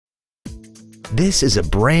This is a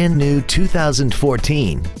brand new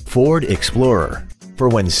 2014 Ford Explorer for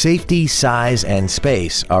when safety, size, and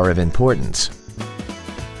space are of importance.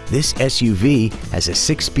 This SUV has a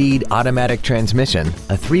 6-speed automatic transmission,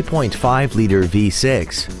 a 3.5-liter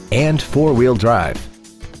V6, and 4-wheel drive.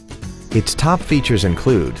 Its top features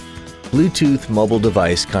include Bluetooth mobile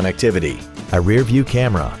device connectivity, a rear-view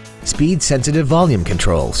camera, speed-sensitive volume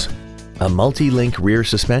controls, a multi-link rear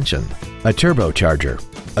suspension, a turbocharger,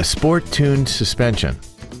 a sport-tuned suspension,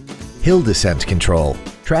 hill descent control,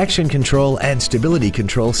 traction control and stability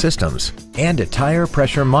control systems, and a tire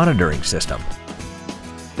pressure monitoring system.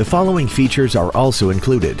 The following features are also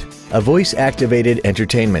included: a voice-activated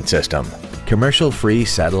entertainment system, commercial-free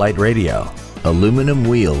satellite radio, aluminum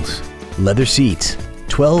wheels, leather seats,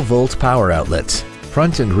 12-volt power outlets,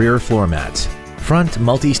 front and rear floor mats, front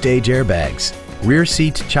multi-stage airbags, rear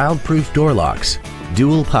seat child-proof door locks,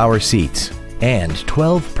 dual power seats, and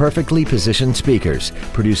 12 perfectly positioned speakers,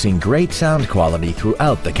 producing great sound quality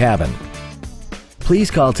throughout the cabin.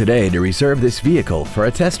 Please call today to reserve this vehicle for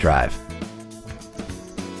a test drive.